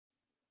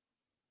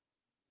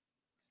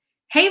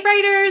Hey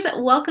writers,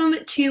 welcome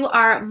to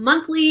our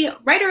monthly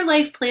Writer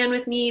Life Plan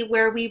with me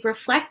where we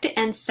reflect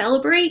and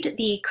celebrate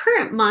the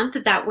current month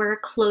that we're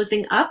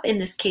closing up, in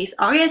this case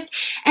August,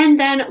 and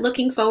then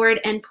looking forward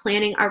and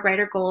planning our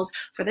writer goals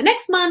for the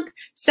next month,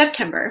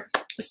 September.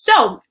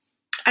 So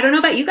I don't know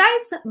about you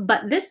guys,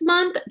 but this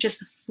month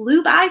just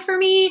flew by for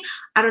me.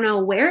 I don't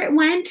know where it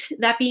went.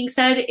 That being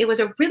said, it was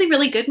a really,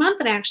 really good month,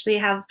 and I actually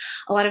have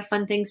a lot of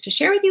fun things to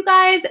share with you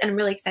guys, and I'm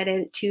really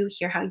excited to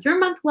hear how your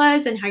month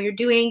was and how you're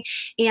doing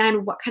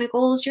and what kind of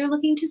goals you're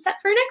looking to set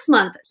for next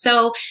month.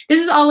 So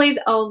this is always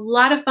a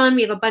lot of fun.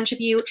 We have a bunch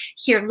of you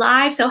here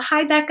live. So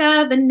hi,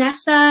 Becca,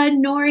 Vanessa,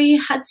 Nori,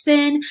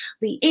 Hudson,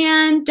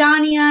 Leanne,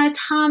 Dania,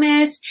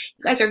 Thomas.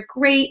 You guys are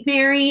great.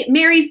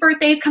 Mary's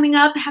birthday is coming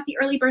up. Happy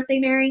early birthday,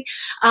 Mary.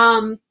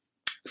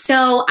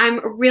 So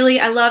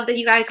I love that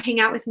you guys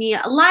hang out with me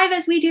live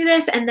as we do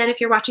this. And then if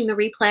you're watching the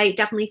replay,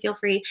 definitely feel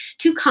free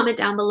to comment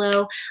down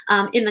below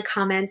in the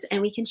comments,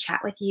 and we can chat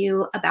with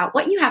you about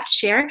what you have to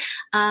share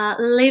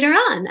later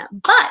on.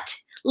 But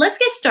let's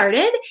get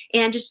started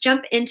and just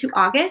jump into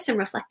August and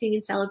reflecting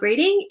and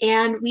celebrating.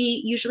 And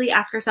we usually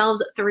ask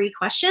ourselves 3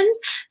 questions.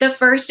 The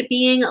first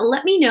being,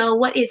 let me know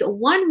what is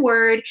one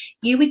word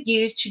you would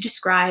use to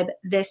describe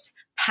this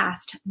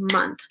past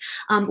month.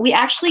 We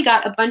actually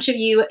got a bunch of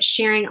you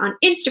sharing on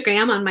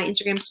Instagram, on my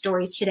Instagram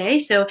stories today.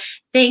 So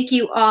thank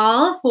you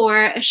all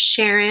for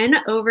sharing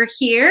over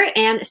here.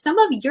 And some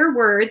of your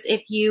words,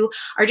 if you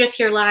are just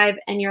here live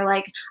and you're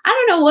like, I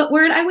don't know what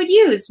word I would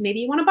use. Maybe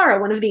you want to borrow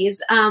one of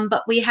these.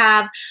 But we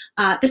have,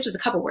 this was a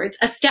couple words,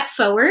 a step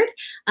forward,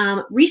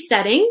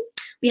 resetting.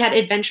 We had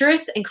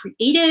adventurous and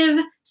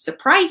creative,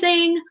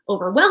 surprising,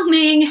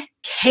 overwhelming,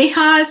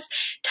 chaos,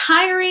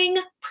 tiring,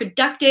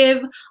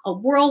 productive, a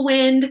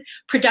whirlwind,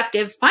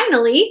 productive,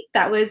 finally,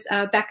 that was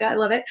Becca, I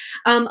love it,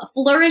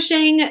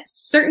 flourishing,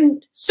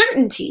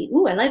 certainty,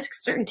 ooh, I like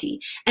certainty,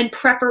 and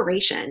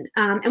preparation.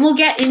 And we'll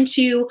get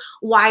into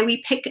why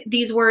we pick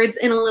these words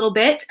in a little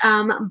bit,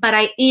 but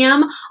I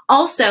am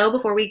also,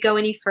 before we go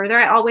any further,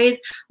 I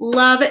always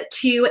love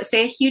to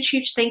say a huge,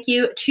 huge thank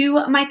you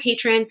to my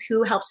patrons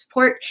who help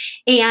support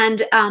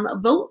and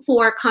vote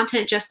for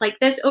content just like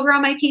this over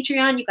on my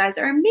Patreon. You guys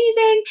are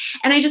amazing.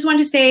 And I just wanted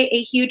to say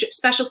a huge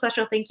special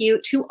thank you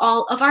to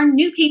all of our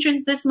new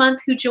patrons this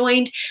month who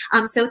joined.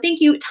 So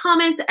thank you,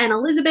 Thomas and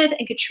Elizabeth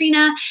and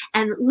Katrina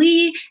and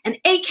Lee and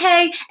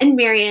AK and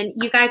Marion.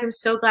 You guys, I'm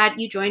so glad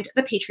you joined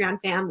the Patreon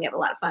fam. We have a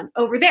lot of fun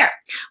over there.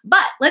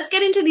 But let's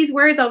get into these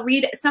words. I'll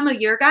read some of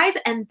your guys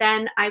and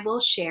then I will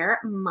share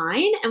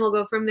mine and we'll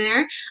go from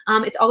there.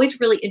 It's always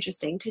really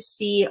interesting to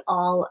see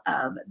all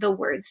of the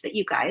words that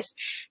you guys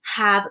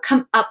have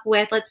come up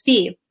with. Let's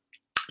see.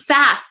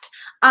 Fast.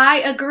 I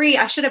agree.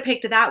 I should have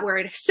picked that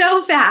word.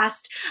 So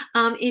fast.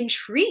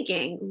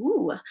 Intriguing.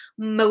 Ooh.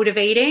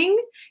 Motivating.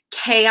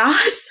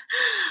 Chaos.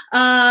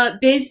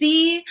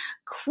 Busy.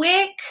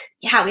 Quick.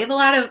 Yeah, we have a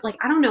lot of, like,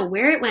 I don't know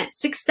where it went.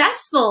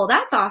 Successful.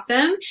 That's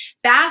awesome.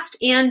 Fast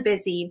and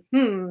busy.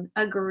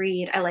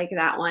 Agreed. I like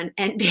that one.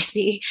 And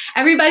busy.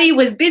 Everybody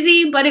was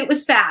busy, but it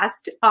was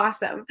fast.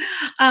 Awesome.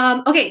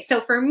 Okay, so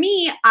for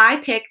me,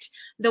 I picked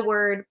the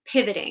word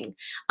pivoting.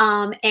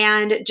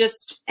 And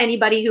just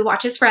anybody who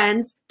watches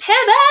Friends,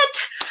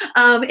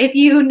 pivot! If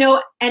you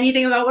know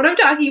anything about what I'm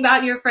talking about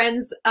and your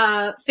Friends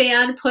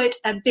fan, put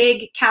a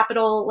big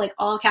capital, like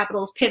all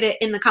capitals, pivot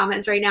in the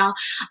comments right now,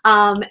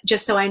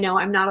 just so I know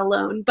I'm not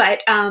alone.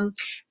 But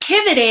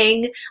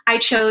pivoting I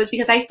chose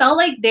because I felt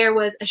like there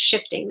was a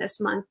shifting this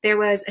month. There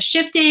was a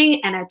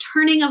shifting and a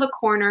turning of a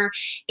corner,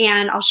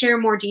 and I'll share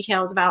more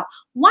details about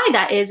why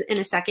that is in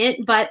a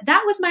second, but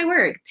that was my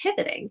word,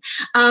 pivoting.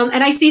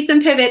 And I see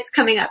some pivots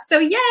coming up. So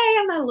yay,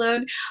 I'm not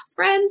alone.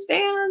 Friends,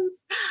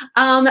 fans.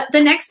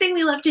 The next thing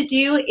we love to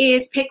do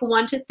is pick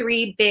 1 to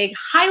 3 big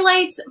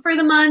highlights for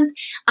the month.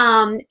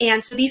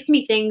 And so these can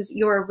be things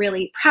you're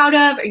really proud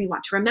of or you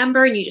want to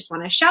remember and you just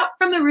want to shout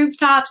from the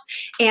rooftops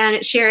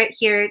and share it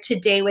here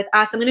today with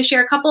us. I'm going to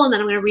share a couple and then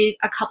I'm going to read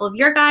a couple of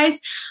your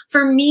guys.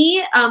 For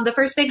me, the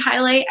first big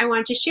highlight I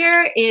wanted to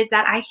share is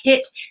that I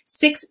hit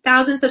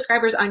 6,000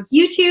 subscribers on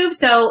YouTube.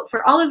 So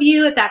for all of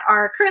you that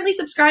are currently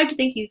subscribed,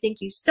 thank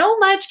you so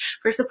much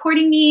for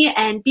supporting me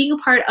and being a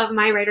part of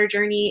my writer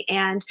journey.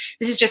 And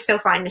this is just so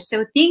fun.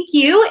 So thank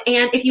you.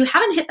 And if you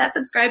haven't hit that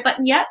subscribe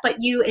button yet, but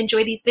you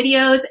enjoy these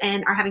videos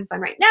and are having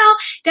fun right now,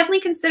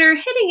 definitely consider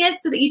hitting it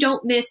so that you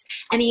don't miss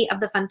any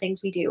of the fun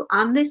things we do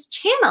on this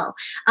channel.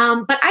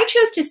 But I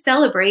chose to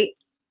celebrate.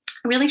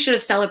 I really should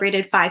have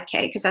celebrated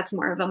 5K because that's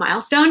more of a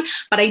milestone,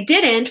 but I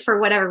didn't for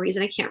whatever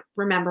reason. I can't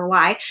remember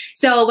why.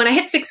 So when I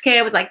hit 6K,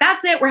 I was like,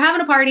 that's it. We're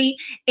having a party.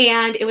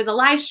 And it was a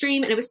live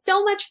stream and it was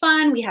so much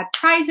fun. We had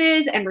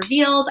prizes and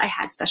reveals. I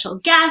had special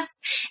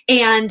guests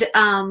and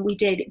we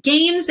did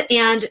games.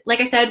 And like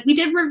I said, we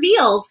did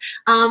reveals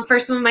for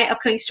some of my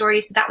upcoming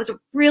stories. So that was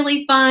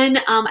really fun.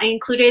 I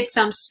included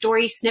some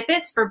story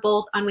snippets for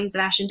both On Wings of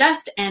Ash and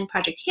Dust and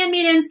Project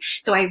Handmaidens.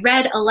 So I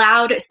read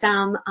aloud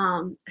some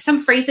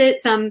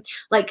phrases, some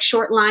like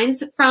short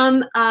lines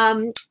from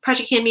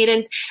Project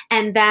Handmaidens,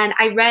 and then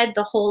I read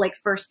the whole like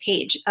first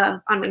page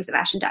of On Wings of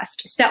Ash and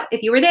Dust. So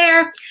if you were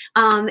there,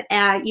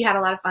 you had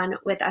a lot of fun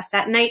with us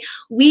that night.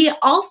 We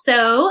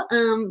also,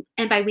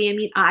 and by we I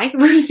mean I,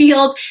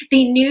 revealed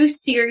the new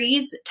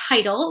series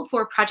title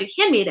for Project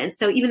Handmaidens.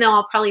 So even though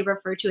I'll probably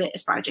refer to it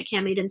as Project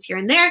Handmaidens here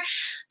and there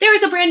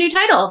is a brand new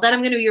title that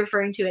I'm going to be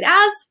referring to it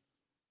as.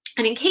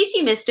 And in case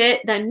you missed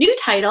it, the new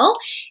title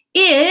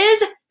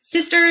is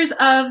Sisters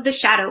of the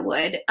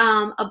Shadowwood.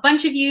 A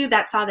bunch of you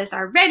that saw this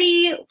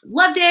already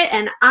loved it,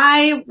 and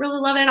I really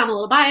love it. I'm a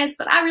little biased,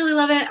 but I really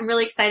love it. I'm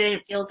really excited.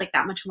 It feels like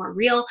that much more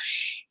real.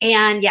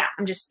 And yeah,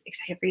 I'm just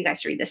excited for you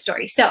guys to read this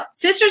story. So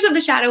Sisters of the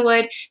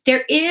Shadowwood,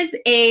 there is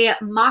a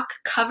mock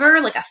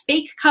cover, like a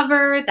fake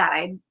cover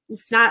that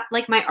it's not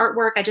like my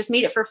artwork. I just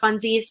made it for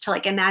funsies to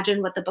like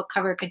imagine what the book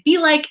cover could be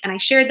like. And I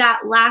shared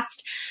that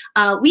last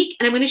week,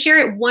 and I'm going to share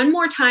it one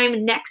more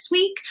time next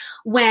week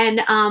when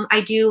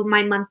I do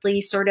my monthly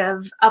sort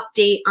of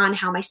update on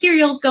how my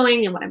serial's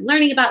going and what I'm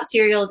learning about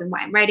serials and why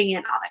I'm writing it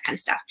and all that kind of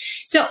stuff.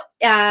 So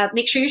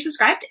make sure you're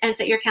subscribed and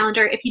set your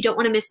calendar if you don't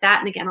want to miss that.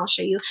 And again, I'll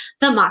show you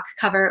the mock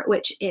cover,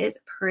 which is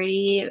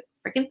pretty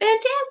freaking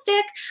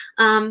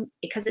fantastic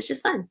because it's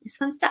just fun. It's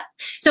fun stuff.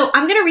 So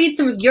I'm going to read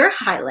some of your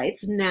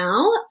highlights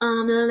now.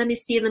 Let me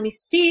see.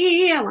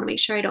 I want to make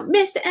sure I don't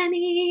miss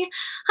any.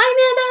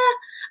 Hi,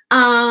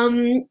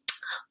 Amanda.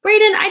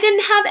 Brayden, I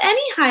didn't have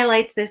any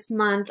highlights this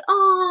month.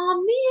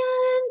 Oh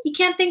man, you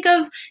can't think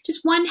of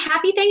just one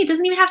happy thing? It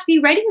doesn't even have to be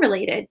writing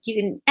related. You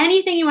can,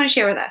 anything you want to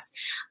share with us.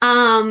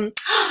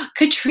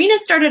 Katrina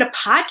started a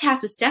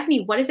podcast with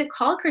Stephanie. What is it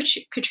called,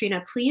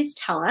 Katrina? Please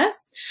tell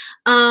us.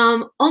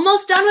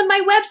 Almost done with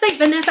my website,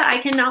 Vanessa. I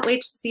cannot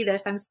wait to see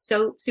this. I'm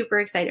so super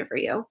excited for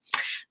you.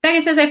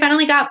 Becca says, I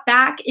finally got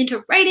back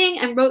into writing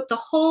and wrote the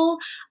whole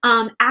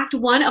act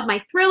 1 of my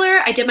thriller.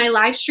 I did my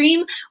live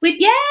stream with,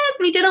 yes,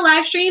 we did a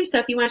live stream. So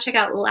if you want to check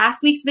out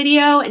last week's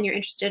video and you're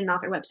interested in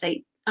author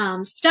website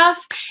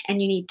stuff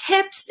and you need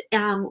tips,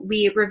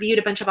 we reviewed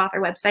a bunch of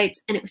author websites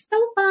and it was so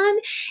fun.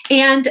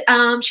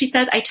 And she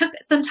says, I took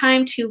some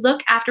time to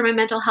look after my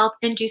mental health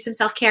and do some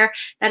self-care.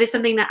 That is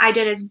something that I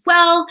did as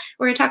well.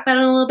 We're going to talk about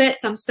it in a little bit.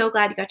 So I'm so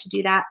glad you got to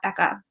do that,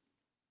 Becca.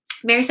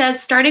 Mary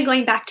says, started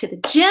going back to the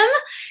gym.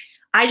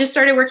 I just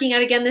started working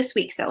out again this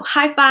week, so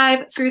high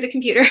five through the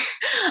computer.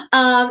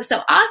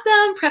 So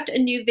awesome. Prepped a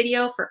new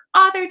video for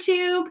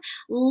AuthorTube.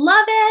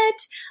 Love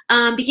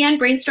it. Began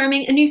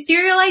brainstorming a new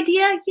serial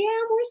idea.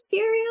 Yeah, more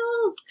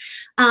serials.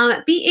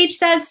 BH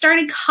says,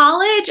 started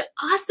college.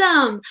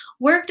 Awesome.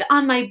 Worked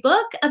on my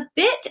book a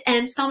bit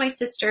and saw my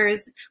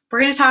sisters.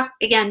 We're going to talk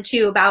again,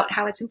 too, about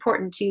how it's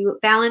important to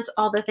balance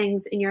all the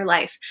things in your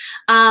life.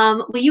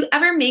 Will you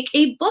ever make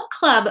a book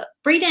club?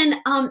 Brayden,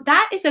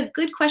 that is a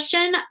good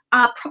question.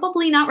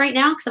 Probably not right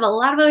now because I have a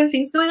lot of other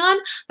things going on,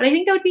 but I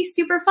think that would be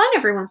super fun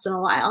every once in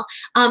a while.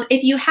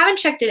 If you haven't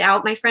checked it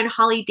out, my friend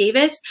Holly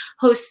Davis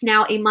hosts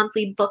now a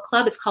monthly book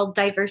club. It's called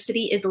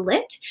Diversity is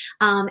Lit,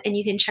 and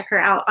you can check her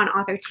out on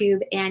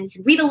AuthorTube, and you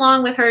can read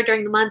along with her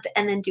during the month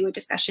and then do a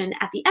discussion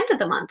at the end of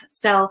the month.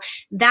 So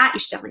that you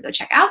should definitely go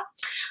check out.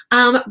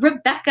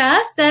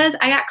 Rebecca says,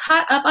 I got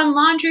caught up on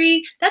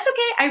laundry. That's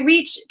okay. I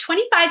reached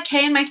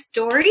 25K in my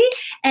story,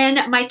 and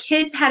my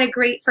kids had a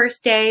great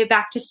first day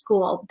back to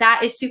school.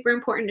 That is super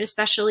important,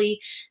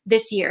 especially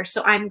this year.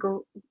 So I'm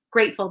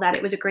grateful that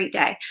it was a great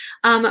day.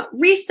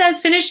 Reese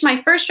says, finished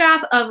my first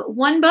draft of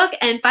one book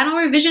and final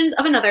revisions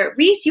of another.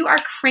 Reese, you are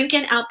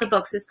cranking out the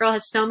books. This girl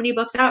has so many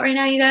books out right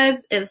now, you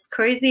guys. It's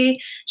crazy.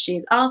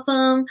 She's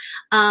awesome.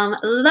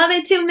 Love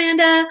it too,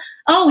 Amanda.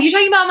 Oh, you're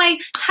talking about my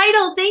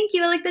title. Thank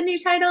you. I like the new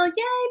title. Yay.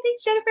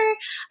 Thanks, Jennifer.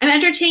 I'm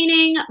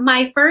entertaining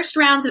my first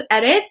rounds of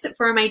edits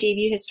for my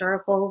debut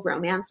historical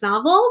romance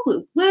novel.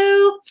 Woo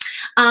woo.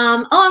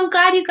 Oh, I'm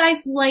glad you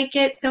guys like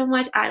it so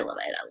much. I love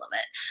it. I love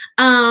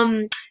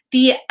it.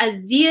 The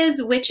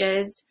Azia's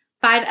Witches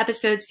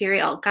 5-episode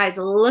serial. Guys,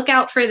 look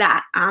out for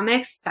that. I'm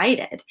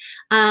excited.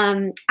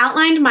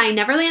 Outlined my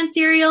Neverland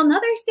serial,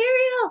 another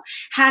serial,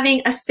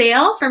 having a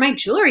sale for my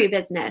jewelry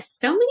business.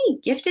 So many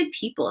gifted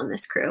people in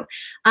this crew.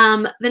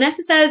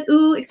 Vanessa says,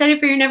 ooh, excited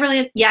for your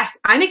Neverland. Yes,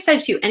 I'm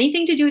excited too.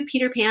 Anything to do with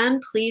Peter Pan,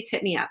 please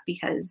hit me up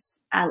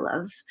because I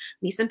love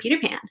me some Peter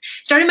Pan.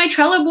 Started my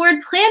Trello board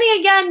planning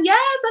again.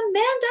 Yes,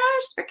 Amanda,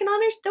 she's working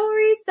on her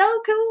story. So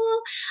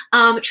cool.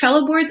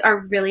 Trello boards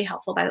are really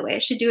helpful, by the way. I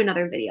should do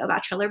another video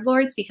about Trello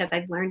boards because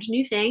I've learned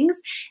new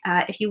things.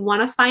 If you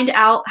want to find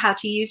out how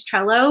to use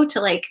Trello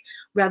to like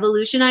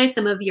revolutionize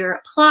some of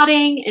your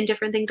plotting and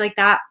different things like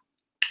that,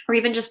 or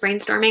even just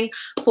brainstorming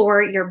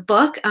for your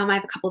book, I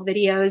have a couple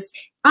videos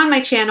on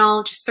my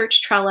channel. Just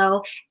search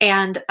Trello,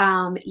 and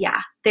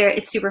yeah,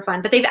 it's super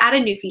fun. But they've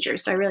added new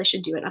features, so I really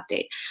should do an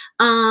update.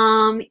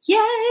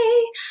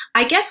 Yay!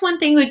 I guess one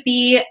thing would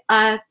be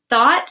I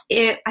thought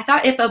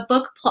of a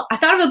book plot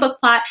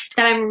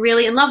that I'm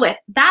really in love with.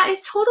 That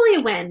is totally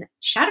a win.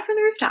 Shout it from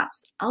the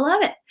rooftops. I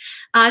love it.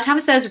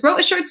 Thomas says, wrote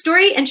a short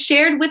story and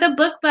shared with a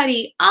book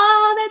buddy.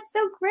 Oh, that's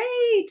so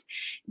great.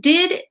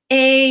 Did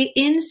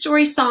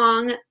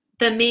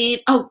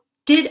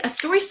did a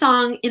story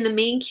song in the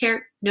main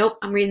character. Nope,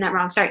 I'm reading that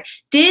wrong. Sorry.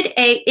 Did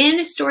a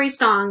in story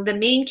song the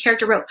main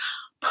character wrote.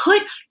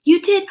 You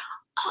did.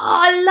 Oh,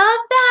 I love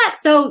that.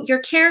 So your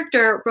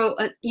character wrote,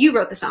 you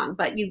wrote the song,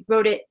 but you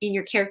wrote it in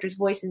your character's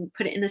voice and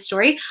put it in the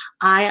story.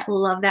 I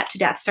love that to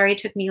death. Sorry, it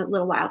took me a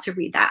little while to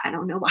read that. I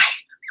don't know why.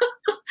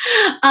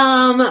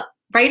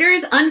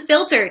 Writers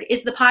Unfiltered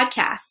is the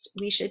podcast.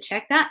 We should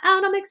check that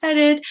out. I'm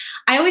excited.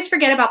 I always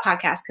forget about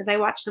podcasts because I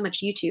watch so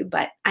much YouTube,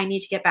 but I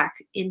need to get back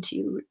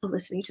into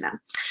listening to them.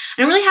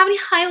 I don't really have any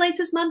highlights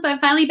this month, but I'm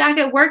finally back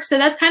at work, so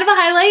that's kind of a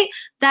highlight.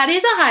 That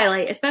is a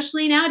highlight,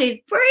 especially nowadays.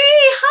 Bree,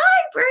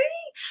 hi,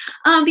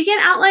 Bree. Began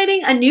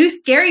outlining a new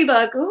scary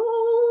book.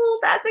 Ooh,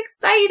 that's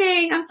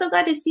exciting. I'm so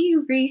glad to see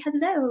you, Bree.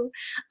 Hello.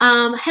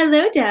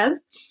 Hello, Deb.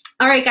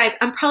 All right, guys,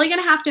 I'm probably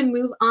gonna have to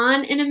move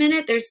on in a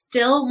minute. There's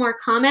still more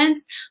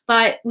comments,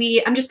 but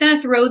I'm just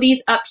gonna throw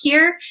these up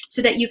here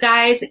so that you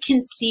guys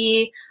can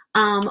see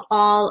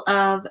all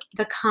of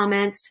the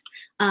comments.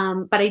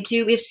 But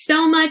we have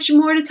so much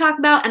more to talk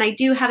about, and I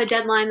do have a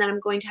deadline that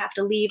I'm going to have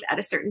to leave at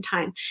a certain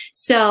time.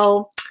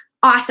 So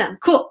awesome,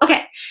 cool.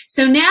 Okay,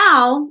 so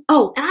now,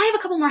 oh, and I have a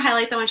couple more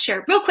highlights I want to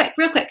share real quick.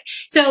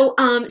 So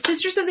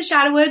Sisters of the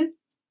Shadowwood,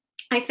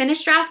 I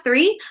finished draft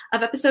 3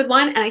 of episode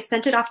 1 and I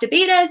sent it off to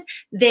betas.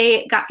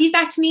 They got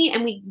feedback to me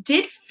and we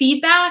did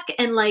feedback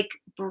and like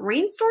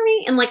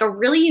brainstorming in like a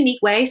really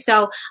unique way.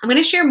 So I'm going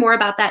to share more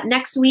about that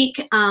next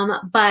week.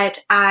 But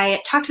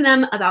I talked to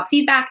them about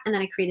feedback and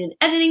then I created an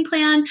editing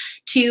plan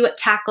to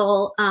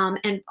tackle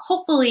and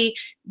hopefully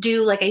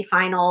do like a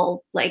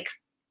final like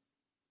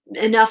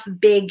enough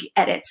big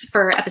edits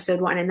for episode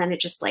 1, and then it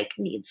just like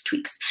needs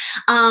tweaks.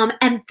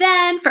 And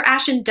then for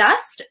Ash and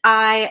Dust,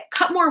 I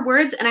cut more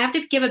words, and I have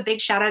to give a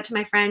big shout out to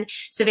my friend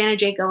Savannah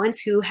J. Goins,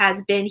 who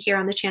has been here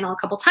on the channel a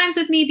couple times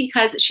with me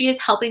because she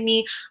is helping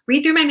me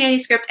read through my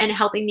manuscript and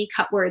helping me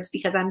cut words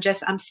because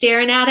I'm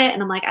staring at it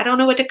and I'm like, I don't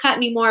know what to cut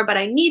anymore, but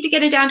I need to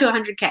get it down to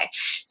 100K.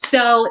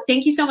 So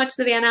thank you so much,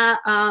 Savannah.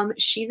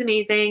 She's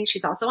amazing.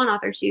 She's also on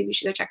AuthorTube. You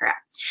should go check her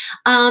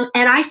out.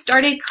 And I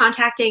started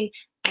contacting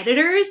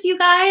editors, you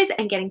guys,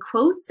 and getting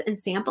quotes and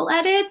sample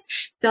edits.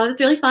 So that's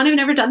really fun. I've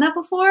never done that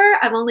before.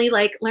 I've only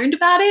like learned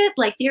about it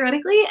like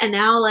theoretically, and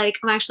now like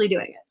I'm actually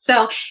doing it.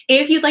 So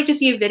if you'd like to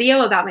see a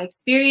video about my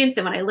experience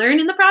and what I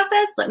learned in the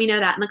process, let me know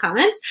that in the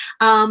comments.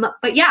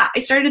 But yeah, I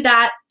started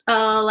that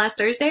last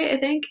Thursday, I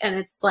think, and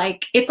it's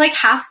like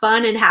half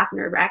fun and half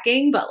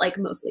nerve-wracking, but like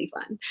mostly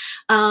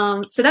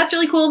fun. So that's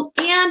really cool.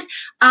 And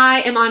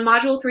I am on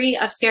module 3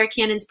 of Sarah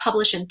Cannon's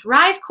Publish and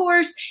Thrive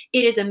course.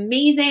 It is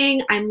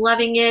amazing. I'm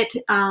loving it,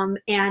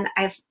 and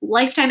I have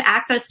lifetime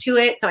access to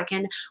it, so I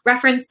can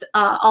reference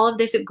all of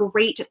this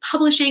great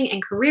publishing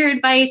and career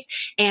advice.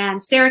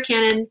 And Sarah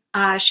Cannon,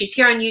 she's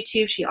here on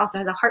YouTube. She also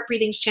has a Heart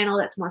Breathings channel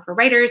that's more for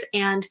writers,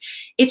 and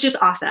it's just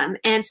awesome.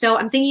 And so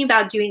I'm thinking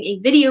about doing a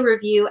video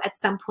review at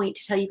some point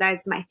to tell you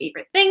guys my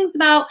favorite things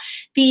about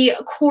the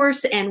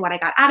course and what I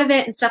got out of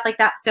it and stuff like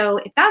that. So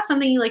if that's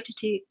something you like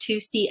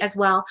to see as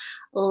well,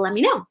 let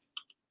me know.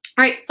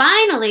 All right,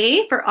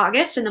 finally for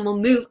August, and then we'll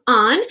move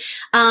on,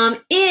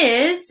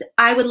 is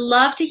I would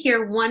love to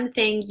hear one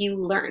thing you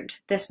learned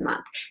this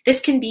month.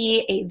 This can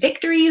be a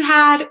victory you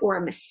had or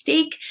a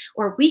mistake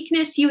or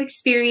weakness you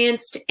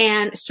experienced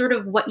and sort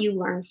of what you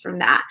learned from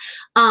that.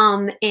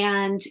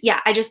 And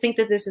yeah, I just think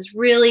that this is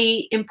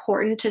really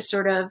important to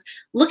sort of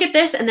look at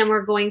this, and then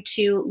we're going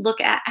to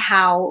look at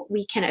how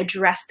we can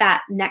address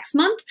that next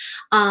month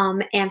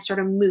and sort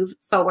of move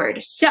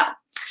forward. So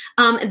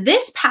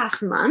this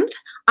past month,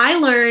 I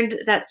learned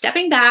that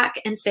stepping back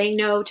and saying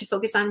no to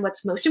focus on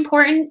what's most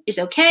important is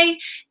okay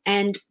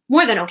and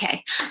more than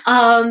okay.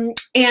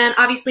 And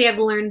obviously I've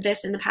learned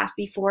this in the past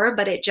before,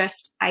 but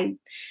I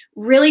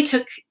really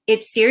took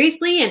it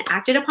seriously and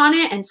acted upon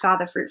it and saw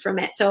the fruit from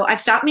it. So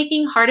I've stopped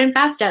making hard and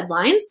fast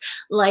deadlines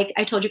like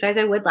I told you guys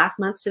I would last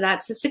month. So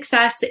that's a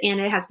success, and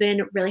it has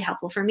been really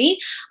helpful for me.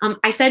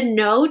 I said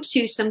no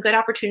to some good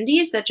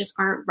opportunities that just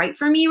aren't right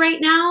for me right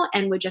now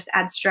and would just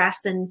add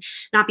stress and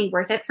not be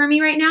worth it for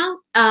me right now.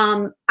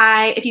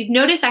 If you've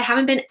noticed, I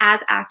haven't been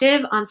as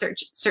active on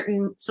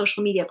certain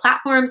social media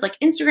platforms like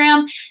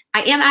Instagram.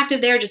 I am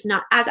active there, just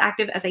not as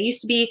active as I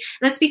used to be.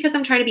 And that's because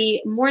I'm trying to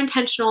be more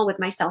intentional with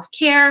my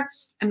self-care.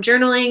 I'm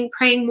journaling,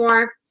 praying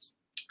more.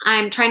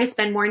 I'm trying to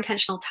spend more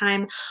intentional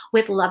time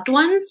with loved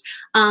ones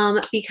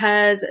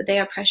because they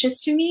are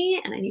precious to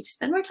me and I need to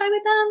spend more time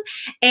with them.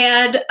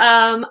 And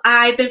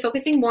I've been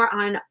focusing more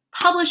on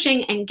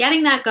publishing and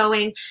getting that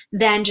going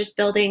than just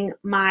building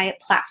my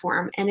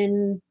platform. And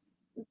in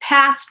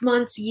past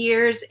months,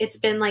 years, it's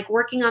been like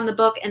working on the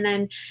book, and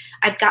then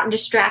I've gotten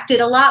distracted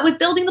a lot with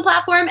building the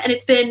platform, and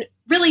it's been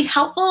really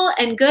helpful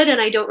and good,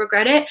 and I don't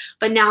regret it.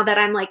 But now that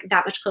I'm like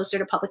that much closer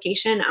to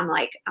publication, I'm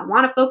like, I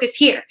want to focus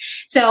here.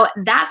 So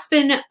that's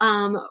been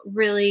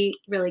really,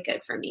 really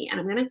good for me. And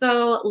I'm gonna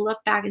go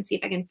look back and see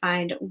if I can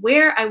find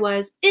where I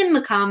was in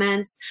the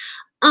comments.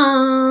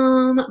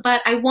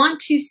 But I want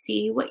to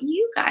see what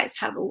you guys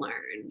have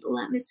learned.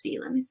 Let me see.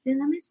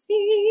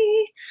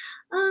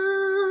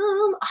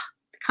 Oh,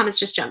 the comments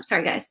just jumped.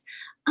 Sorry, guys.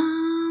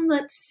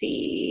 let's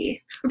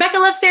see. Rebecca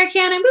loves Sarah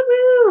Cannon.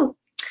 Woo woo.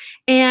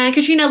 And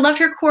Katrina loved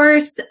her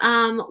course.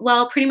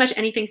 Well, pretty much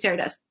anything Sarah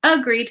does.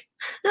 Agreed.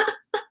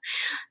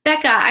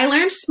 Becca, I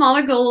learned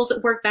smaller goals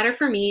work better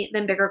for me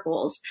than bigger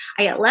goals.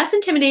 I get less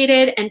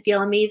intimidated and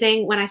feel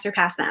amazing when I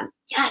surpass them.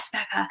 Yes,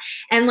 Becca.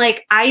 And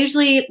like, I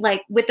usually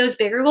like with those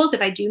bigger goals,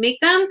 if I do make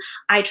them,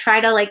 I try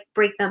to like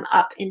break them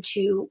up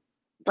into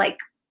like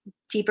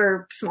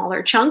deeper,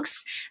 smaller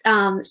chunks.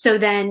 So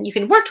then you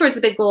can work towards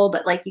the big goal,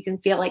 but like you can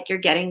feel like you're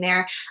getting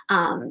there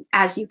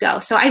as you go.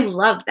 So I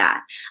love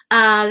that.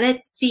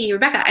 Let's see,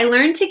 Rebecca, I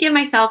learned to give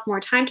myself more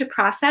time to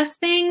process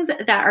things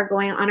that are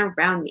going on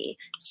around me.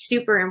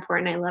 Super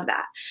important. I love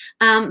that.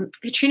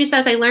 Katrina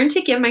says, I learned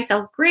to give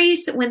myself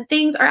grace when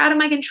things are out of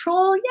my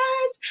control.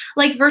 Yes.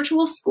 Like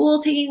virtual school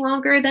taking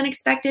longer than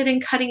expected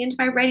and cutting into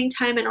my writing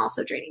time and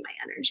also draining my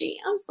energy.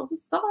 I'm so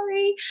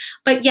sorry.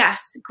 But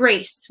yes,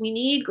 grace. We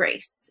need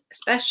grace,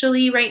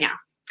 especially right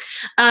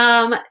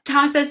now.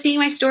 Thomas says, seeing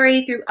my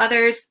story through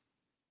others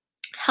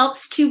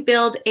helps to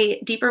build a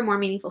deeper, more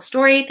meaningful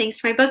story.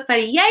 Thanks to my book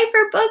buddy. Yay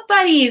for book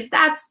buddies.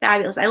 That's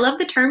fabulous. I love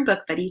the term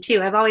book buddy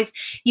too. I've always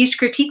used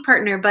critique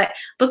partner, but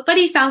book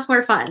buddy sounds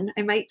more fun.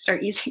 I might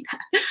start using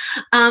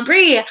that.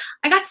 Bree,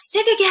 I got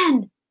sick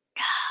again.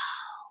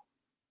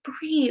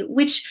 Bree,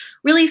 which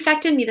really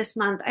affected me this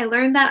month. I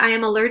learned that I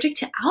am allergic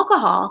to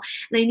alcohol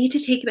and I need to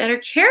take better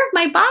care of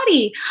my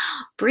body.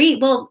 Bree,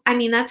 well, I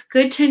mean, that's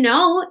good to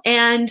know.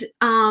 And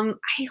I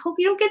hope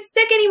you don't get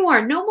sick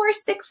anymore. No more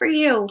sick for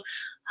you.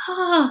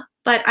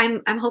 But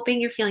I'm hoping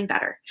you're feeling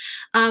better.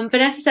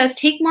 Vanessa says,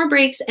 take more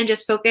breaks and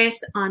just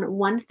focus on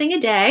one thing a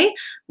day.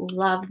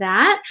 Love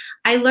that.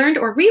 I learned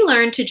or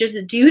relearned to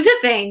just do the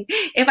thing.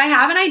 If I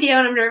have an idea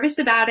and I'm nervous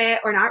about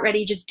it or not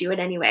ready, just do it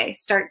anyway.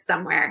 Start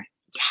somewhere.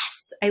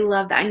 Yes, I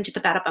love that. I need to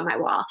put that up on my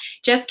wall.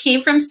 Just came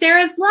from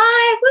Sarah's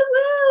live. Woo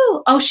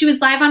woo. Oh, she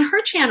was live on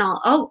her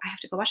channel. Oh, I have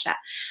to go watch that.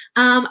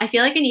 I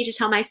feel like I need to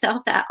tell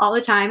myself that all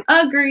the time.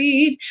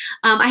 Agreed.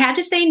 I had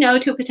to say no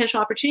to a potential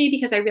opportunity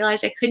because I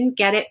realized I couldn't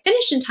get it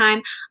finished in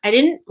time. I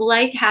didn't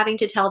like having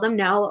to tell them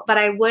no, but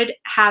I would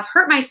have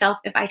hurt myself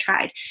if I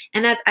tried.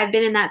 And I've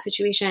been in that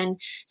situation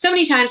so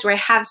many times where I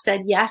have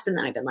said yes, and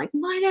then I've been like,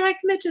 why did I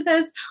commit to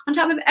this on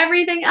top of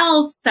everything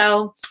else?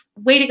 So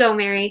way to go,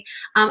 Mary.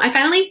 I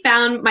finally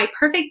found my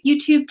perfect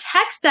YouTube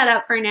tech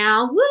setup for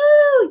now.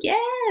 Woo,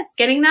 yes.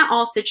 Getting that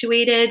all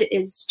situated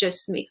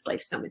just makes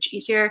life so much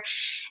easier.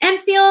 And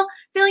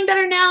feeling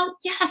better now.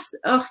 Yes.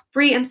 Oh,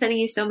 Bree, I'm sending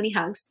you so many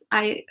hugs.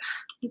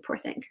 You poor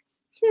thing.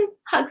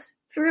 Hugs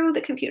through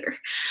the computer.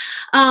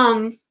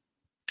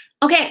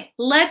 Okay,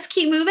 let's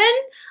keep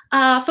moving.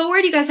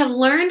 Forward. You guys have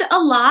learned a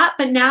lot,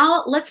 but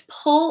now let's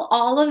pull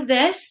all of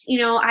this. You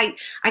know, I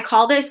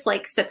call this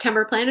like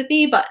September plan with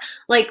me, but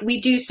like we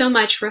do so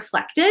much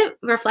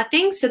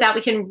reflecting so that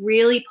we can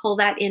really pull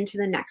that into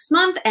the next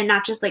month and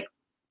not just like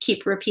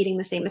keep repeating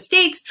the same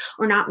mistakes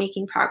or not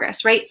making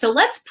progress, right? So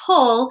let's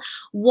pull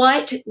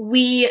what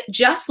we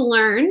just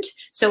learned.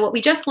 So what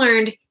we just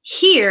learned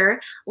here,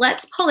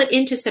 let's pull it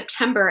into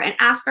September and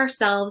ask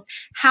ourselves,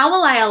 how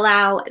will I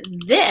allow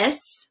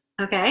this,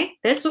 okay,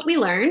 this what we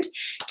learned,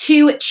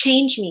 to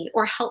change me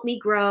or help me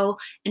grow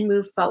and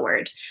move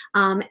forward.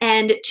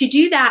 And to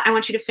do that, I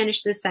want you to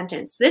finish this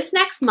sentence. This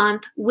next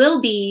month will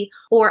be,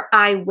 or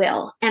I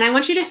will. And I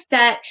want you to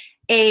set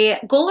a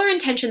goal or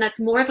intention that's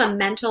more of a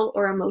mental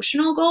or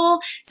emotional goal,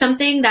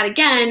 something that,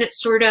 again,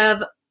 sort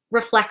of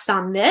reflects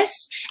on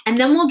this. And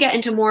then we'll get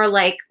into more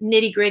like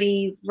nitty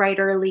gritty,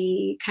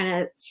 writerly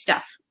kind of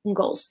stuff and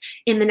goals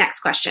in the next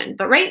question.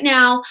 But right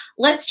now,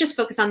 let's just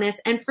focus on this.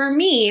 And for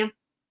me,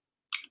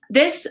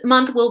 this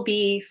month will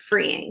be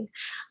freeing.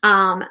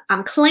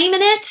 I'm claiming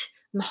it.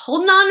 I'm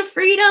holding on to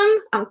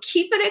freedom. I'm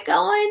keeping it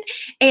going.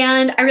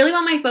 And I really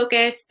want my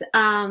focus.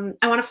 I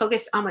want to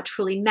focus on what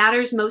truly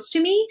matters most to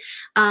me.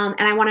 And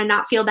I want to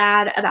not feel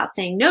bad about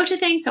saying no to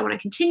things. So I want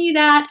to continue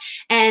that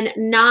and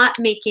not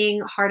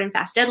making hard and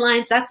fast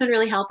deadlines. That's been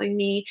really helping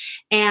me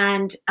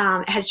and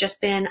has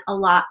just been a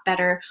lot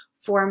better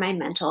for my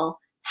mental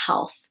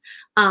health.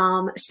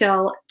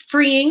 So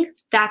freeing,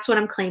 that's what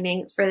I'm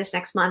claiming for this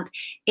next month.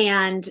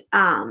 And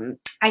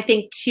I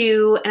think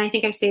too, and I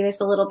think I say this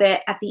a little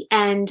bit at the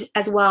end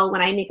as well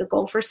when I make a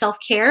goal for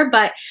self-care,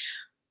 but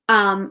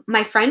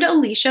my friend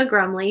Alicia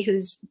Grumley,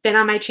 who's been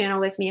on my channel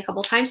with me a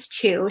couple times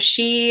too,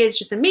 she is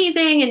just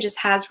amazing and just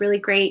has really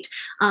great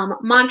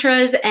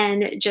mantras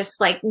and just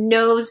like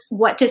knows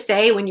what to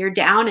say when you're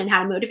down and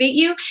how to motivate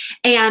you.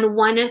 And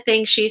one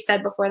thing she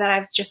said before that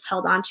I've just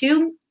held on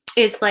to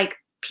is like,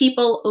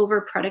 people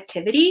over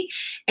productivity.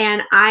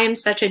 And I am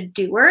such a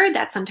doer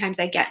that sometimes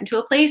I get into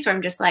a place where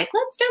I'm just like,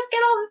 let's just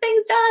get all the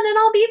things done and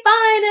I'll be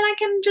fine. And I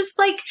can just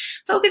like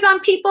focus on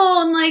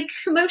people and like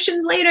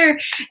emotions later.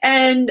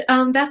 And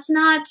that's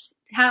not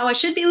how I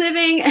should be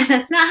living. And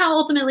that's not how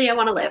ultimately I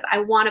want to live. I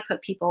want to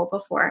put people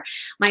before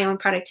my own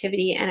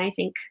productivity. And I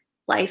think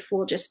life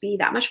will just be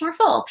that much more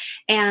full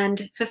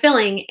and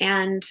fulfilling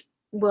and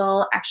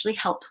will actually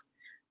help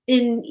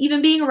in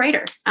even being a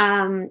writer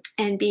and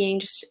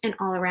being just an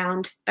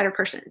all-around better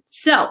person.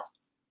 So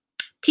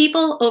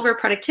people over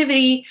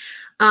productivity,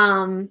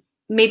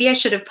 maybe I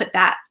should have put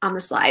that on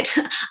the slide.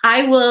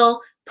 I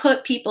will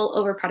put people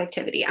over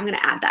productivity. I'm going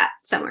to add that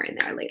somewhere in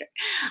there later.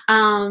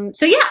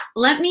 So yeah,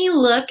 let me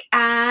look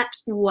at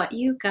what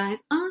you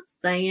guys are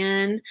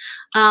saying.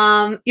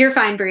 You're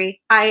fine,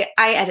 Brie. I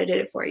edited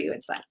it for you.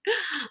 It's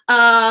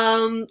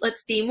fine.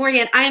 Let's see.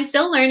 Morgan, I am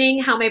still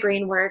learning how my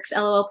brain works.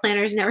 LOL,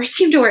 planners never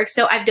seem to work.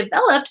 So I've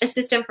developed a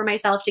system for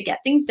myself to get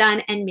things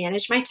done and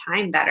manage my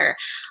time better.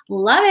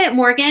 Love it,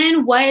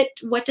 Morgan. What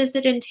does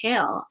it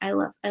entail? I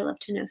love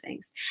to know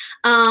things.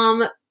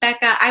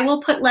 Becca, I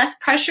will put less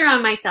pressure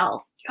on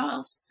myself.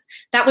 Yes.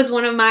 That was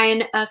one of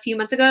mine a few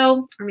months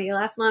ago, or maybe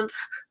last month.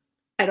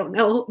 I don't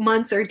know,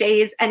 months or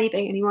days,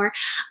 anything anymore.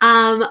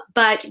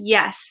 But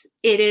yes,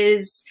 it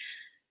is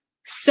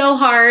so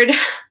hard,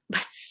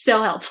 but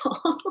so helpful.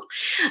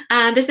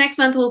 This next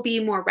month will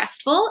be more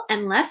restful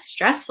and less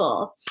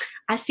stressful.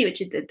 I see what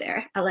you did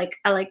there. I like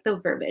the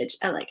verbiage.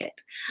 I like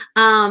it.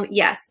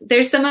 Yes,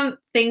 there's some of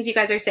things you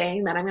guys are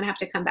saying that I'm gonna have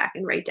to come back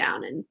and write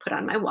down and put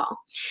on my wall.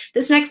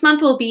 This next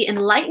month will be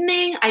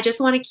enlightening. I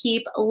just want to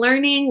keep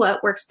learning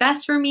what works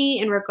best for me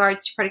in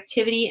regards to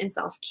productivity and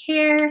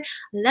self-care.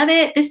 Love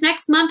it. This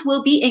next month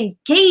will be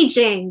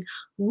engaging.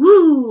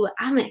 Woo,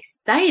 I'm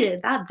excited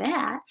about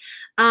that.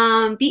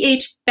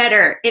 BH,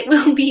 better. It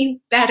will be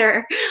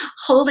better.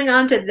 Holding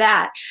on to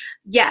that.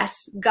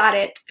 Yes, got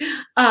it.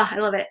 Oh, I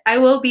love it. I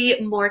will be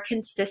more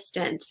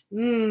consistent.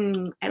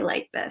 I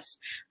like this.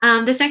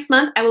 This next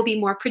month, I will be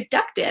more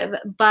productive,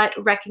 but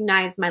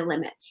recognize my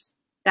limits.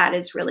 That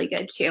is really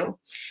good too.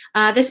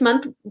 This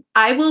month,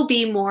 I will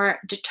be more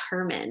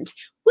determined.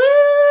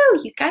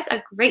 Woo! You guys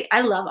are great.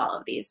 I love all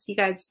of these. You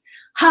guys,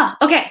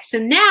 okay, so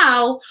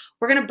now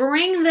we're going to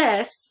bring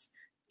this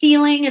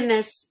feeling and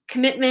this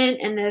commitment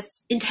and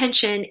this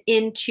intention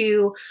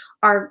into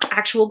our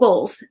actual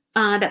goals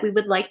that we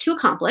would like to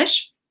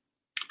accomplish.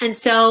 And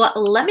so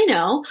let me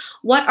know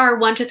what are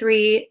 1 to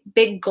 3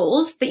 big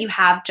goals that you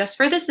have just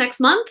for this next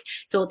month.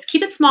 So let's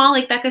keep it small,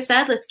 like Becca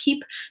said. Let's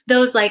keep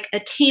those like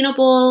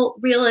attainable,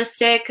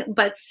 realistic,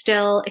 but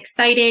still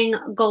exciting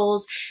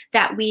goals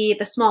that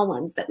the small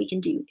ones that we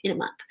can do in a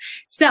month.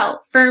 So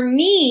for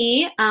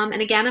me,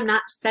 and again, I'm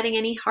not setting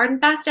any hard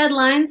and fast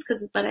deadlines,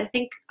 but I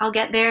think I'll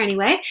get there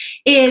anyway,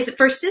 is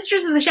for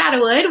Sisters of the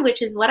Shadowwood,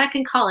 which is what I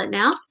can call it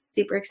now.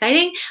 Super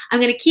exciting.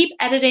 I'm going to keep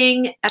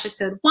editing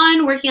episode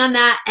 1, working on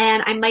that,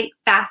 and I might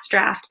fast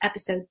draft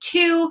episode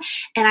 2.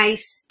 And I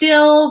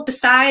still,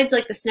 besides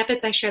like the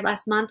snippets I shared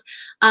last month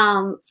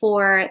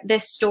for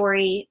this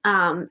story,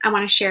 I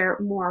want to share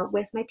more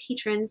with my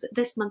patrons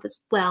this month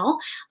as well.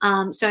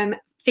 So I'm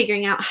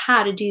figuring out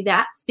how to do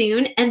that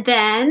soon. And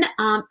then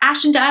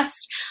Ash and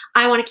Dust,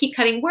 I want to keep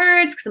cutting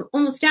words because I'm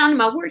almost down to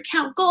my word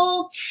count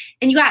goal.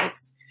 And you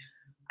guys,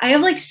 I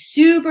have like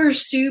super,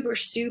 super,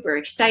 super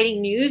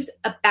exciting news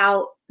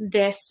about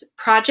this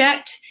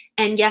project.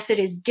 And yes, it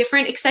is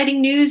different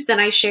exciting news than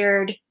I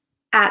shared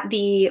at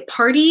the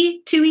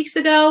party 2 weeks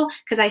ago,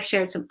 because I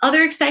shared some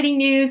other exciting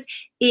news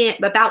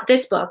about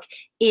this book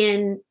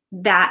in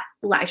that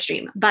live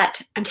stream.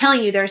 But I'm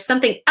telling you, there's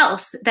something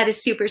else that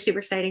is super, super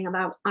exciting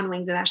about On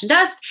Wings of Ash and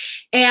Dust.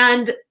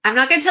 And I'm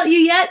not going to tell you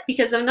yet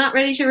because I'm not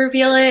ready to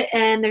reveal it.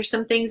 And there's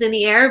some things in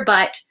the air,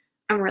 but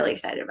I'm really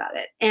excited about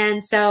it.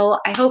 And so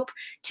I hope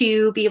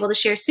to be able to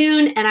share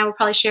soon, and I will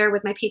probably share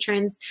with my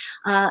patrons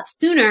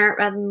sooner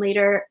rather than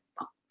later,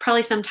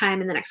 probably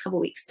sometime in the next couple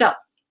weeks. So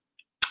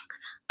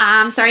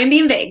I'm sorry I'm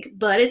being vague,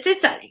 but it's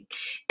exciting.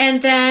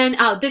 And then,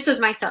 this is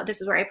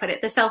where I put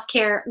it. The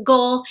self-care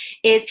goal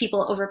is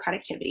people over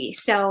productivity.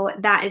 So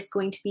that is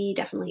going to be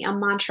definitely a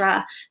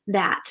mantra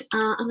that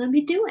I'm going to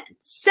be doing.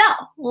 So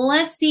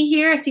let's see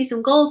here. I see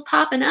some goals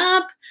popping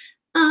up.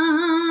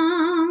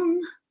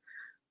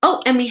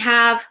 Oh, and we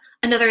have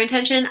another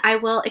intention. I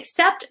will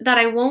accept that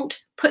I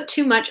won't put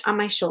too much on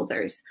my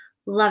shoulders.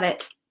 Love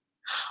it.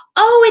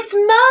 Oh, it's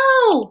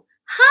Mo.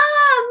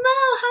 Hi,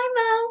 Mo. Hi,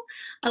 Mo.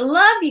 I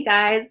love you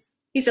guys.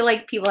 These are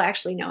like people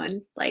actually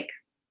knowing, like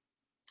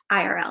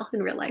IRL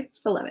in real life.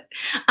 I love it.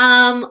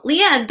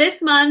 Leanne,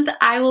 this month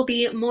I will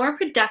be more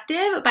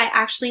productive by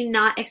actually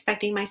not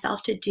expecting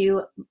myself to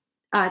do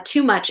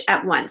too much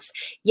at once.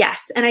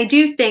 Yes. And I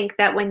do think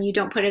that when you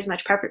don't put as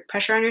much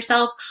pressure on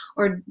yourself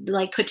or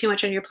like put too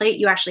much on your plate,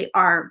 you actually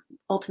are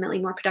ultimately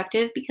more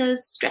productive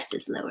because stress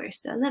is lower.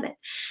 So I love it.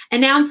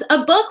 Announce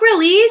a book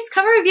release,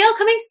 cover reveal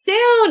coming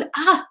soon.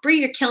 Brie,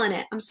 you're killing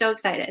it. I'm so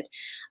excited.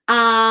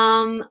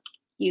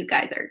 You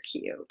guys are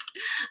cute.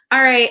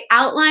 All right.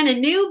 Outline a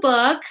new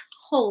book.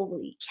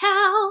 Holy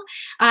cow.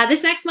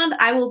 This next month,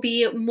 I will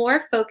be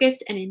more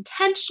focused and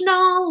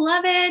intentional.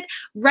 Love it.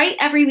 Write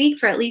every week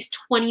for at least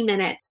 20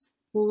 minutes.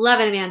 Love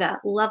it, Amanda.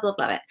 Love, love,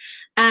 love it.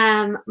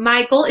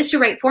 My goal is to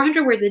write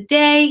 400 words a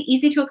day.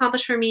 Easy to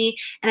accomplish for me.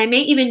 And I may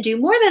even do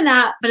more than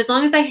that, but as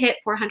long as I hit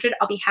 400,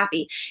 I'll be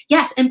happy.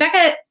 Yes. And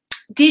Becca,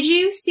 did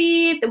you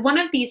see one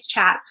of these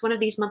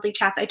monthly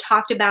chats, I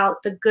talked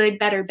about the good,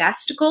 better,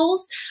 best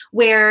goals,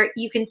 where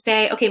you can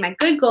say, okay, my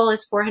good goal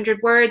is 400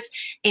 words.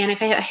 And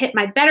if I hit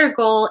my better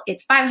goal,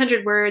 it's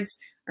 500 words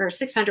or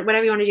 600,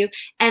 whatever you want to do.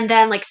 And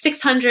then like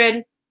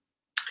 600,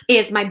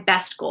 is my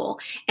best goal.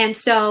 And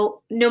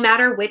so no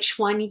matter which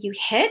one you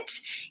hit,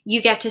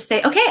 you get to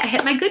say, okay, I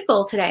hit my good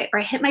goal today, or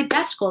I hit my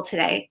best goal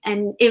today.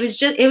 And it was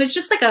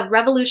just like a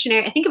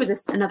revolutionary, I think it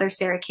was another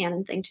Sarah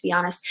Cannon thing, to be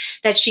honest,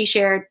 that she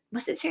shared.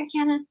 Was it Sarah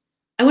Cannon?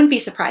 I wouldn't be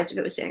surprised if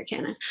it was Sarah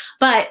Cannon,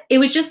 but it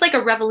was just like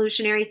a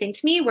revolutionary thing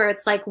to me, where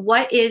it's like,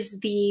 what is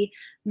the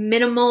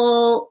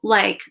minimal,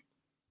 like,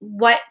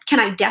 what can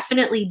I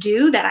definitely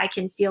do that I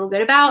can feel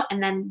good about?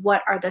 And then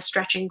what are the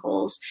stretching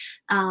goals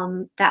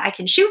that I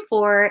can shoot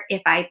for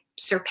if I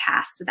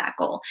surpass that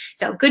goal?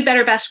 So good,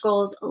 better, best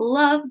goals.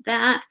 Love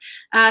that.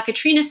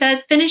 Katrina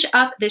says, finish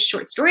up this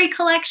short story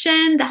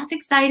collection. That's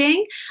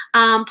exciting.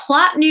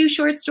 Plot new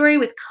short story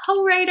with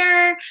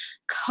co-writer.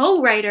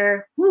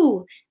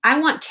 Ooh, I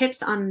want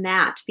tips on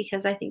that,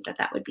 because I think that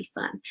that would be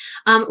fun.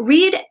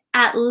 Read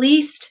at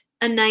least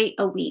a night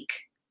a week.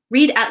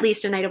 Read at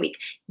least a night a week.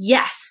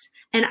 Yes.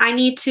 And I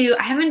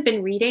haven't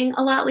been reading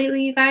a lot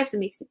lately, you guys. It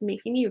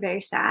making me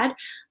very sad.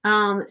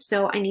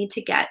 So I need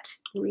to get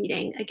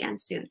reading again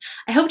soon.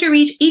 I hope to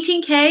reach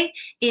 18K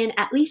in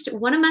at least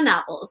one of my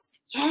novels.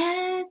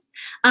 Yes.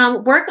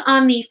 Work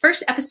on the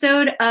first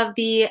episode of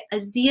the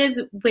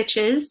Azia's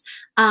Witches.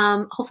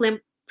 Hopefully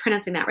I'm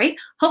pronouncing that right.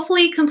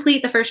 Hopefully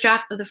complete the first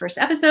draft of the first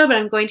episode, but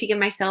I'm going to give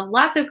myself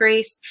lots of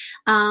grace.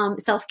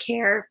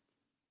 Self-care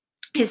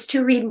is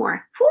to read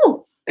more.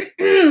 Whew.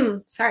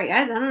 Sorry,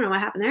 guys. I don't know what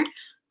happened there.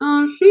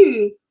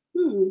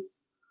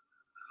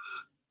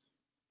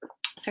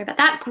 Sorry about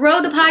that.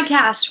 Grow the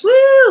podcast.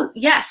 Woo!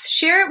 Yes,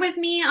 share it with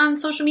me on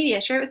social media.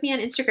 Share it with me on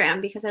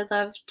Instagram, because I'd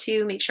love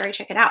to make sure I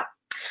check it out.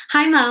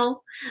 Hi,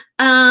 Mo.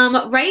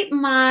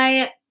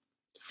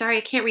 Sorry,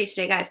 I can't read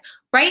today, guys.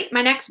 Write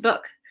my next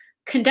book.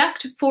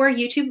 Conduct 4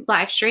 YouTube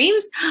live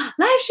streams.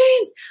 Live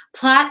streams.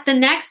 Plot the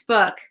next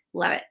book.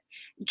 Love it.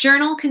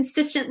 Journal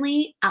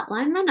consistently.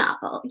 Outline my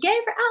novel. Yay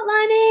for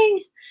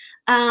outlining.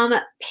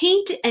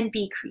 Paint and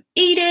be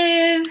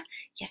creative.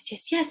 Yes,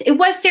 yes, yes. It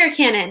was Sarah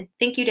Cannon.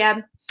 Thank you,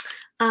 Deb.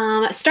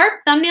 Start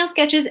thumbnail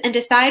sketches and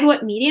decide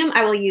what medium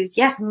I will use.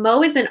 Yes,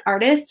 Mo is an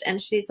artist and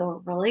she's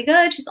really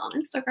good. She's on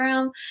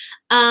Instagram.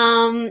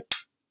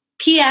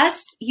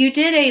 P.S. You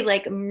did a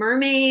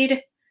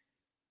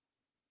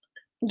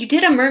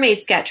mermaid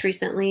sketch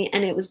recently,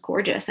 and it was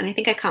gorgeous. And I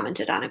think I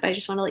commented on it, but I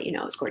just want to let you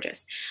know it was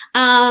gorgeous.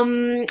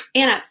 Anna,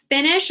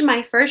 finish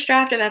my first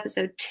draft of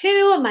episode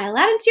 2 of my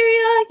Aladdin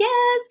serial.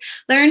 Yes.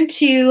 Learn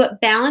to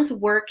balance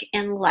work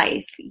and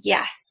life.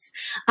 Yes.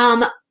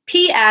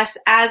 P.S.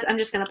 as I'm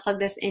just going to plug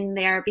this in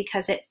there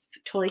because it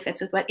totally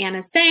fits with what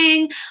Anna's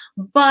saying.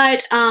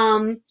 But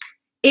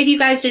if you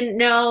guys didn't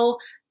know,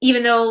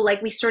 even though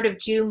we sort of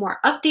do more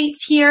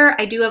updates here,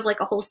 I do have a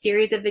whole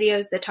series of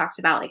videos that talks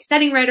about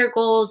setting writer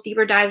goals,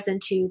 deeper dives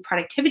into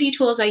productivity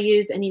tools I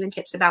use, and even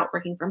tips about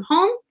working from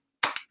home.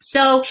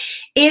 So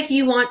if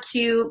you want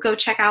to go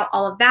check out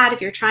all of that, if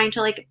you're trying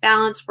to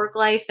balance work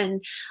life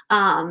and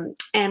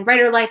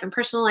writer life and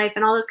personal life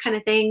and all those kind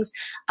of things,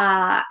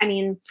 I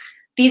mean,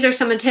 these are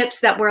some of the tips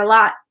that were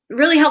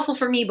really helpful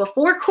for me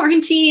before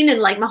quarantine,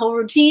 and my whole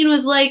routine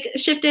was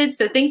shifted.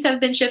 So things have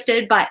been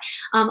shifted, but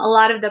a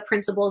lot of the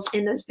principles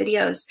in those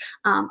videos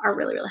are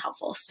really, really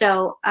helpful.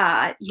 So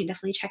you can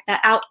definitely check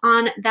that out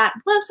on that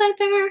website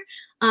there.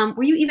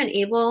 Were you even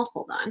able,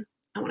 hold on.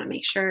 I want to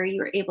make sure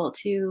you were able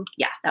to,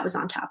 yeah, that was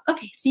on top.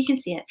 Okay, so you can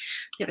see it.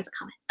 There was a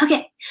comment.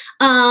 Okay,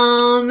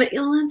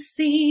 let's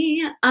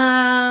see.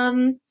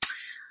 Love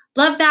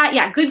that.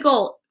 Yeah, good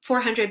goal.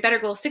 400, better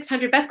goal,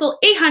 600, best goal,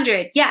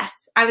 800.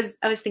 Yes, I was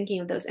thinking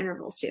of those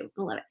intervals too.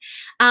 I love it.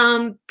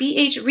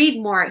 BH,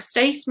 read more,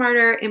 study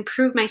smarter,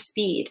 improve my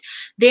speed.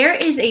 There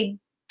is a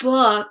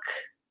book.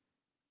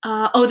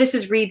 Oh, this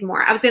is read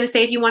more. I was going to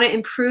say, if you want to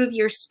improve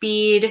your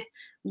speed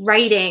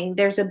writing,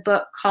 there's a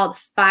book called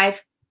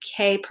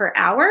 5K per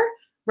hour.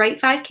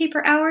 Write 5K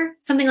per hour,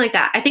 something like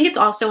that. I think it's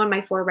also on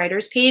my For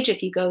Writers page.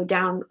 If you go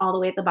down all the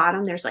way at the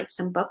bottom, there's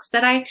some books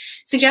that I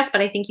suggest, but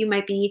I think you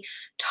might be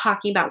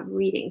talking about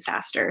reading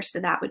faster,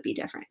 so that would be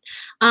different.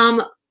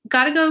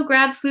 Gotta go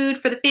grab food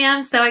for the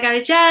fam, so I got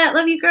a jet.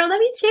 Love you, girl. Love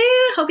you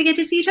too. Hope we get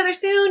to see each other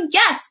soon.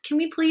 Yes. Can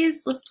we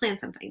please? Let's plan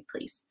something,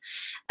 please.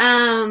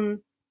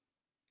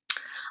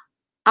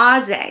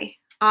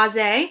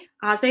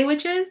 Aze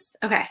Witches.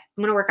 Okay,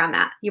 I'm gonna work on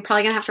that. You're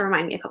probably gonna have to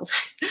remind me a couple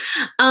times.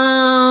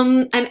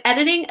 I'm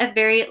editing a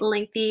very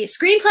lengthy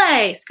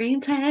screenplay.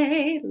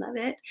 Love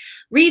it.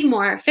 Read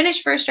more.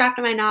 Finish first draft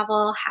of my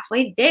novel.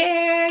 Halfway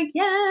there.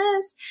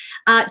 Yes.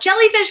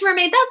 Jellyfish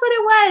mermaid. That's what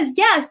it was.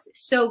 Yes.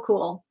 So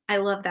cool. I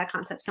love that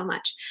concept so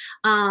much.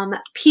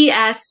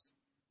 P.S.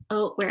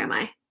 Oh, where am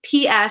I?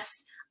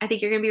 P.S. I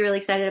think you're going to be really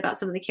excited about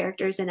some of the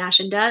characters in Ash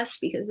and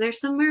Dust, because there's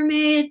some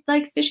mermaid,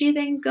 fishy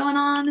things going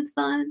on. It's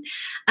fun.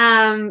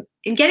 And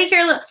getting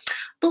here,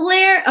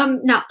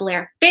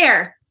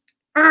 Bear.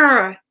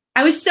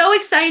 I was so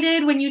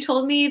excited when you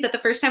told me that the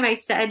first time I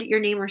said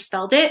your name or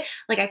spelled it,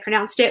 like I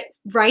pronounced it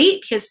right,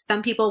 because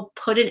some people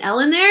put an L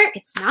in there.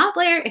 It's not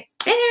Blair, it's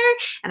Bear,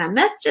 and I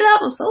messed it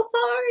up. I'm so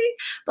sorry,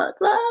 but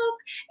love.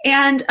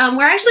 And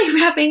we're actually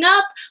wrapping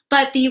up,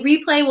 but the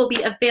replay will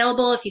be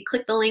available if you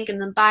click the link in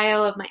the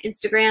bio of my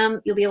Instagram.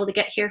 You'll be able to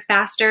get here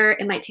faster.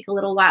 It might take a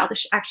little while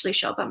to actually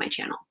show up on my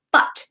channel.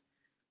 But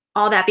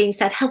all that being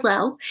said,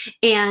 hello,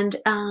 and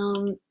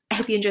I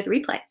hope you enjoyed the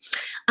replay.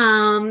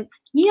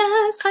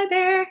 Yes, hi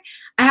Bear.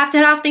 I have to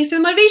head off. Thanks for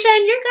the motivation.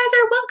 You guys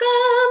are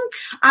welcome.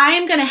 I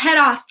am going to head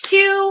off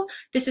too.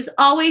 This is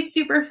always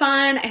super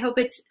fun. I hope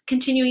it's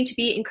continuing to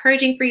be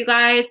encouraging for you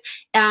guys.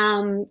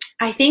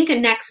 I think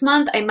next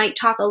month I might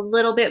talk a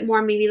little bit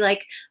more, maybe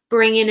like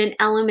bring in an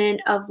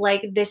element of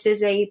like, this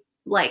is a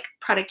like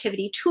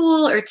productivity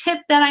tool or tip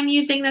that I'm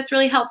using that's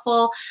really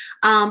helpful.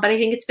 But I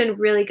think it's been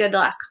really good the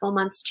last couple of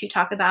months to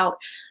talk about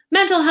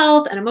mental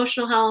health and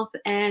emotional health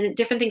and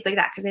different things like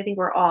that, because I think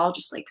we're all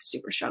just like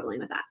super struggling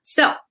with that.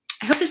 So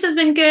I hope this has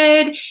been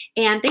good,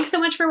 and thanks so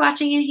much for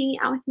watching and hanging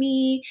out with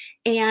me.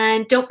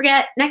 And don't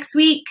forget, next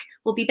week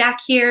we'll be back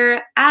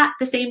here at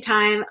the same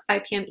time,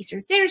 5 p.m.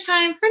 Eastern Standard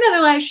Time, for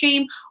another live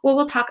stream where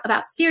we'll talk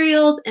about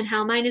cereals and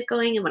how mine is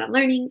going and what I'm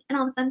learning and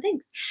all the fun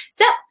things.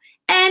 So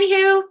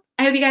anywho,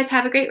 I hope you guys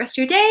have a great rest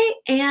of your day,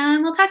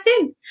 and we'll talk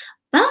soon.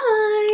 Bye.